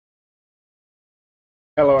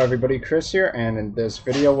Hello everybody, Chris here, and in this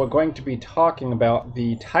video we're going to be talking about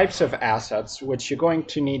the types of assets which you're going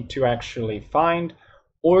to need to actually find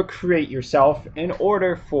or create yourself in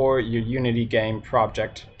order for your Unity game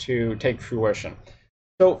project to take fruition.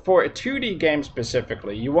 So for a 2D game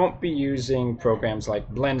specifically, you won't be using programs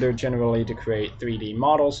like Blender generally to create 3D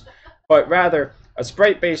models, but rather a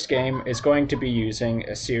sprite-based game is going to be using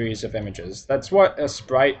a series of images. That's what a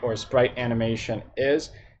sprite or sprite animation is.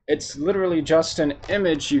 It's literally just an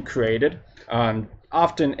image you created,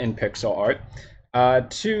 often in pixel art,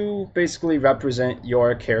 to basically represent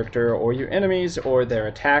your character or your enemies or their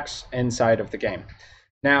attacks inside of the game.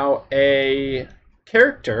 Now, a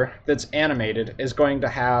character that's animated is going to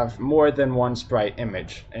have more than one sprite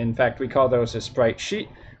image. In fact, we call those a sprite sheet,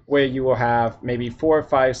 where you will have maybe 4,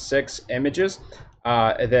 5, 6 images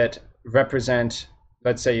that represent,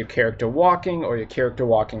 let's say, your character walking, or your character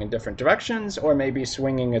walking in different directions, or maybe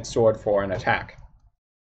swinging its sword for an attack.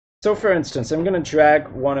 So for instance, I'm going to drag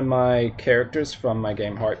one of my characters from my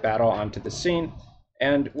game Heart Battle onto the scene,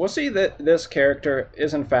 and we'll see that this character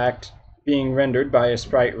is in fact being rendered by a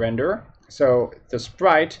sprite renderer. So the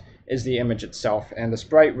sprite is the image itself, and the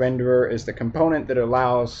sprite renderer is the component that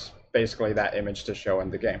allows basically that image to show in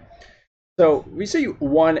the game. So we see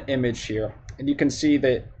one image here, and you can see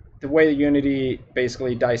that the way Unity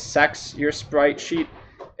basically dissects your sprite sheet,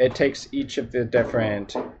 it takes each of the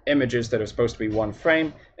different images that are supposed to be one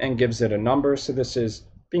frame and gives it a number. So this is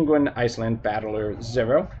Penguin Iceland Battler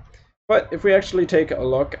 0. But if we actually take a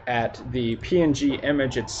look at the PNG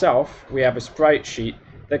image itself, we have a sprite sheet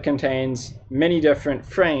that contains many different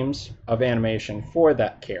frames of animation for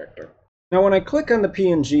that character. Now when I click on the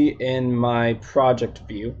PNG in my project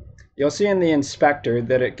view, you'll see in the inspector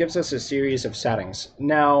that it gives us a series of settings.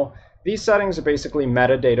 Now, these settings are basically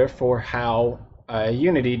metadata for how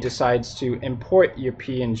Unity decides to import your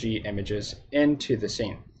PNG images into the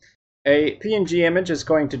scene. A PNG image is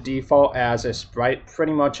going to default as a sprite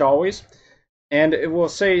pretty much always, and it will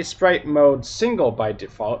say sprite mode single by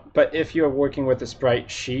default, but if you're working with a sprite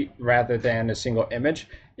sheet rather than a single image,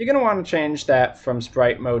 you're going to want to change that from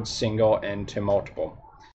sprite mode single into multiple.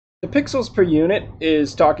 The pixels per unit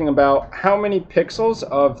is talking about how many pixels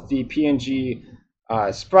of the PNG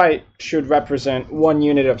sprite should represent one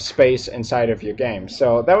unit of space inside of your game.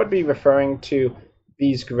 So that would be referring to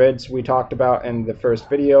these grids we talked about in the first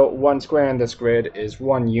video. One square in this grid is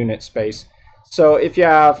 1 unit space. So if you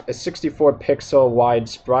have a 64 pixel wide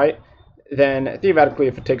sprite, then theoretically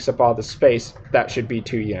if it takes up all the space, that should be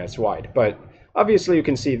 2 units wide. But obviously you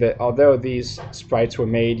can see that although these sprites were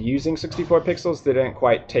made using 64 pixels, they didn't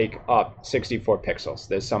quite take up 64 pixels.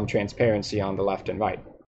 There's some transparency on the left and right.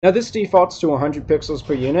 Now this defaults to 100 pixels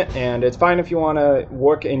per unit, and it's fine if you want to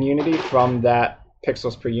work in Unity from that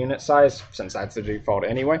pixels per unit size, since that's the default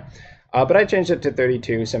anyway. But I changed it to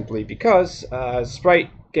 32 simply because sprite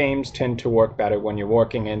games tend to work better when you're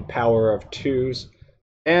working in power of 2s,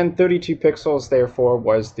 and 32 pixels therefore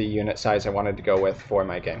was the unit size I wanted to go with for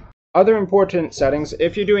my game. Other important settings,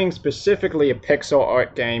 if you're doing specifically a pixel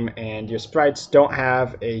art game and your sprites don't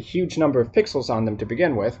have a huge number of pixels on them to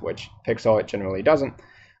begin with, which pixel art generally doesn't,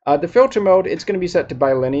 the filter mode, it's going to be set to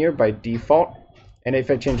bilinear by default, and if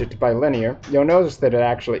I change it to bilinear, you'll notice that it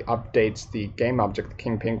actually updates the game object, the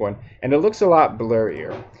King Penguin, and it looks a lot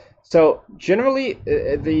blurrier. So generally,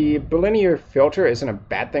 the bilinear filter isn't a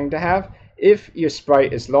bad thing to have if your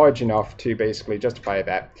sprite is large enough to basically justify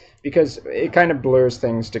that, because it kind of blurs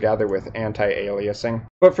things together with anti-aliasing.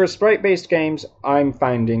 But for sprite-based games, I'm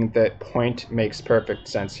finding that point makes perfect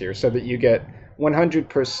sense here, so that you get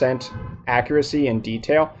 100% accuracy and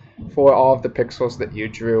detail for all of the pixels that you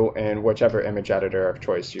drew in whichever image editor of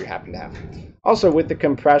choice you happen to have. Also, with the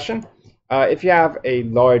compression, if you have a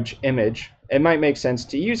large image, it might make sense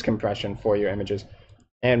to use compression for your images,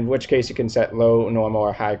 in which case you can set low, normal,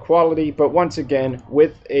 or high quality. But once again,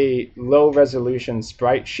 with a low resolution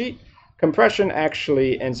sprite sheet, compression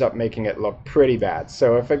actually ends up making it look pretty bad.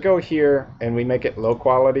 So if I go here and we make it low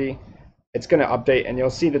quality, it's going to update, and you'll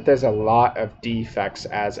see that there's a lot of defects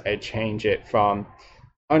as I change it from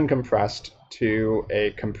uncompressed to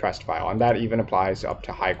a compressed file, and that even applies up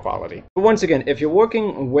to high quality. But once again, if you're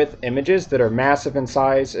working with images that are massive in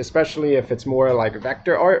size, especially if it's more like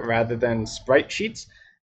vector art rather than sprite sheets,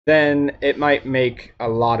 then it might make a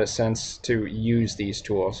lot of sense to use these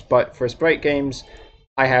tools. But for sprite games,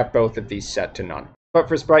 I have both of these set to none. But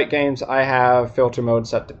for sprite games, I have filter mode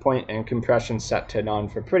set to point and compression set to none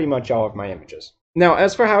for pretty much all of my images. Now,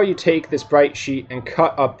 as for how you take this sprite sheet and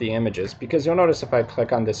cut up the images, because you'll notice if I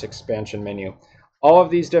click on this expansion menu, all of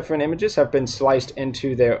these different images have been sliced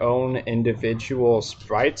into their own individual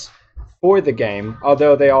sprites for the game,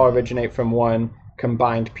 although they all originate from one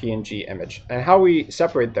combined PNG image. And how we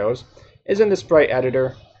separate those is in the sprite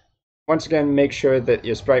editor. Once again, make sure that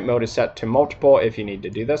your sprite mode is set to multiple if you need to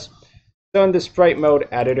do this. So in the sprite mode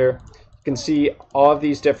editor, you can see all of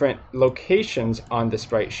these different locations on the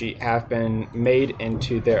sprite sheet have been made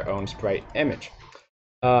into their own sprite image.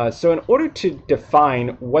 So in order to define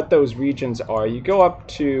what those regions are, you go up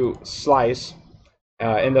to Slice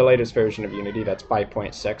in the latest version of Unity, that's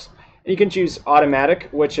 5.6. You can choose Automatic,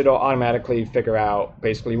 which it'll automatically figure out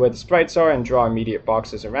basically where the sprites are and draw immediate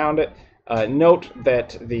boxes around it. Note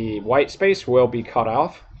that the white space will be cut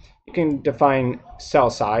off. You can define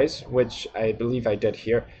cell size, which I believe I did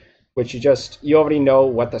here, which you already know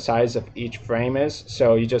what the size of each frame is,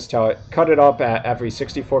 so you just tell it, cut it up at every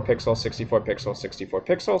 64 pixels, 64 pixels, 64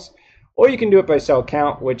 pixels. Or you can do it by cell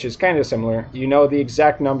count, which is kind of similar. You know the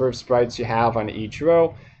exact number of sprites you have on each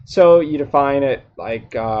row, so you define it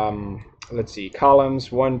like, let's see,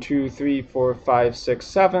 columns 1, 2, 3, 4, 5, 6,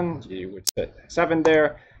 7. You would put 7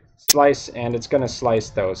 there, slice, and it's going to slice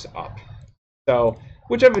those up. So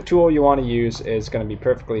whichever tool you want to use is going to be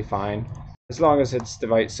perfectly fine. As long as it's the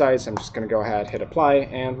right size, I'm just going to go ahead, hit apply,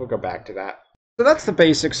 and we'll go back to that. So that's the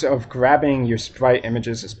basics of grabbing your sprite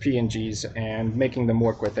images as PNGs and making them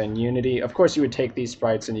work within Unity. Of course, you would take these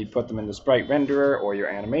sprites and you'd put them in the Sprite Renderer or your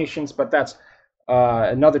animations, but that's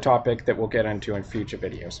another topic that we'll get into in future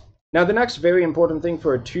videos. Now, the next very important thing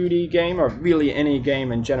for a 2D game, or really any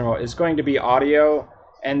game in general, is going to be audio,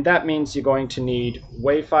 and that means you're going to need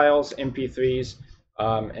WAV files, MP3s,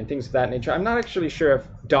 and things of that nature. I'm not actually sure if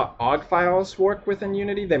 .ogg files work within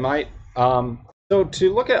Unity. They might. So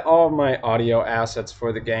to look at all of my audio assets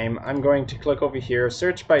for the game, I'm going to click over here,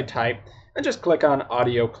 search by type, and just click on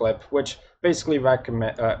audio clip, which basically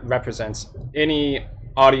represents any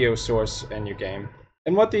audio source in your game.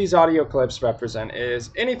 And what these audio clips represent is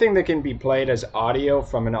anything that can be played as audio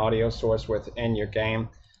from an audio source within your game.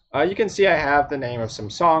 You can see I have the name of some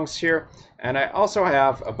songs here, and I also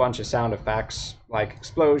have a bunch of sound effects like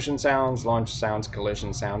explosion sounds, launch sounds,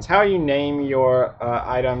 collision sounds. How you name your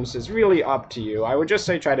items is really up to you. I would just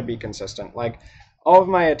say try to be consistent. Like all of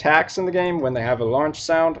my attacks in the game, when they have a launch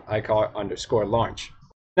sound, I call it _launch.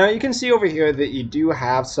 Now you can see over here that you do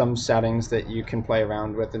have some settings that you can play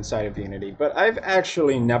around with inside of Unity, but I've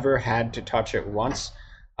actually never had to touch it once.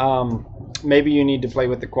 Maybe you need to play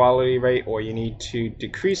with the quality rate, or you need to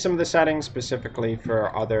decrease some of the settings specifically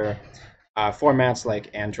for other formats like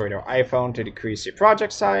Android or iPhone to decrease your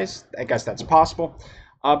project size. I guess that's possible.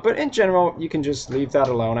 But in general, you can just leave that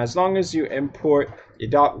alone as long as you import your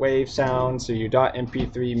 .wav sounds or your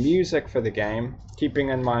 .mp3 music for the game, keeping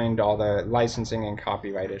in mind all the licensing and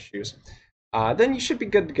copyright issues. Then you should be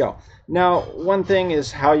good to go. Now, one thing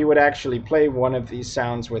is how you would actually play one of these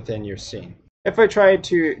sounds within your scene. If I try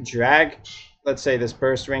to drag, let's say, this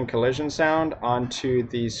burst ring collision sound onto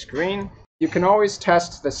the screen, you can always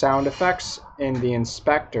test the sound effects in the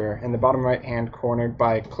inspector in the bottom right hand corner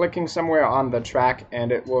by clicking somewhere on the track,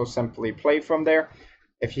 and it will simply play from there.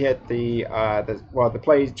 If you hit the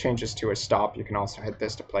play changes to a stop. You can also hit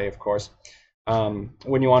this to play, of course.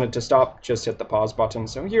 When you want it to stop, just hit the pause button.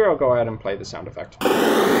 So here I'll go ahead and play the sound effect.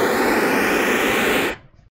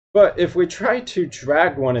 But if we try to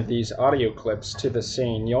drag one of these audio clips to the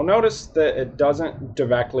scene, you'll notice that it doesn't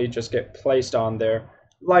directly just get placed on there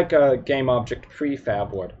like a game object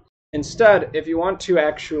prefab would. Instead, if you want to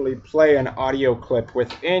actually play an audio clip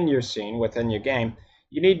within your scene, within your game,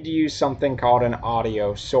 you need to use something called an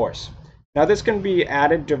audio source. Now this can be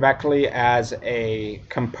added directly as a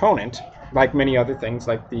component, like many other things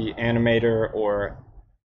like the animator or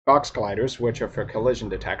box gliders, which are for collision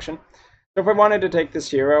detection. So if I wanted to take this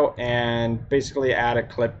hero and basically add a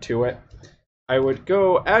clip to it, I would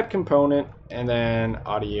go add component and then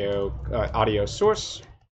audio source.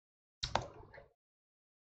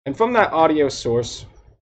 And from that audio source,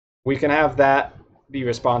 we can have that be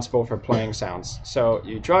responsible for playing sounds. So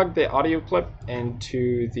you drag the audio clip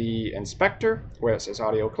into the inspector where it says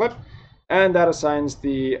audio clip, and that assigns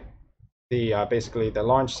basically the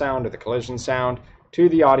launch sound or the collision sound to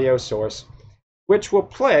the audio source, which will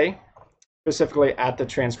play specifically at the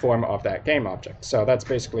transform of that game object. So that's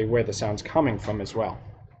basically where the sound's coming from as well.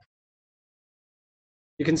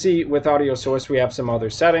 You can see with audio source we have some other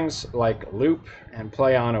settings like loop and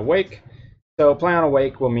play on awake. So play on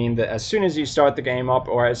awake will mean that as soon as you start the game up,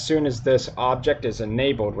 or as soon as this object is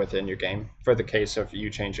enabled within your game, for the case of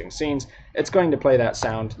you changing scenes, it's going to play that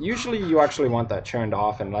sound. Usually you actually want that turned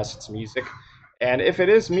off unless it's music. And if it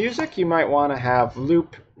is music, you might want to have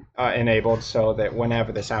loop enabled so that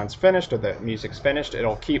whenever the sound's finished or the music's finished,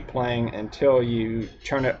 it'll keep playing until you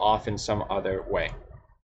turn it off in some other way.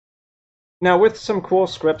 Now, with some cool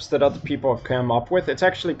scripts that other people have come up with, it's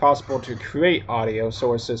actually possible to create audio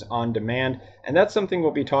sources on demand, and that's something we'll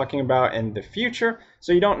be talking about in the future.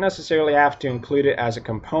 So you don't necessarily have to include it as a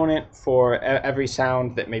component for every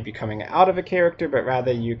sound that may be coming out of a character, but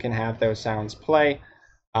rather you can have those sounds play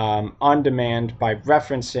on demand by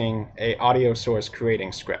referencing a audio source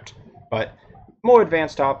creating script. But more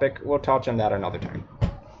advanced topic, we'll touch on that another time.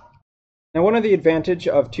 Now, one of the advantage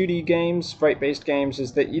of 2D games, sprite-based games,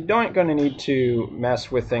 is that you aren't going to need to mess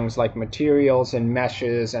with things like materials and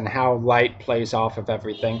meshes and how light plays off of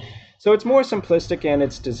everything. So it's more simplistic in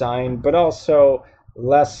its design, but also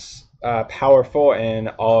less powerful in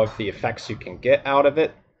all of the effects you can get out of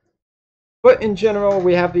it. But in general,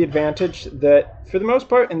 we have the advantage that, for the most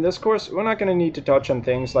part, in this course, we're not going to need to touch on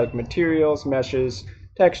things like materials, meshes,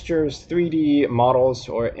 textures, 3D models,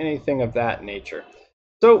 or anything of that nature.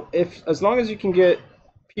 So as long as you can get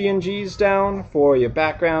PNGs down for your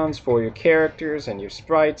backgrounds, for your characters and your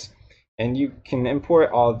sprites, and you can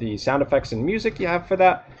import all the sound effects and music you have for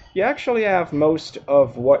that, you actually have most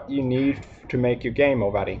of what you need to make your game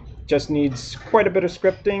already. Just needs quite a bit of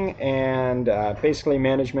scripting and basically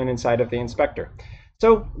management inside of the inspector.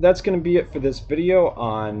 So that's going to be it for this video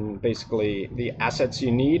on basically the assets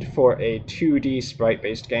you need for a 2D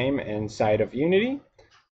sprite-based game inside of Unity.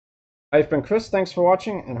 I've been Chris, thanks for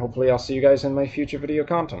watching, and hopefully I'll see you guys in my future video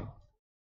content.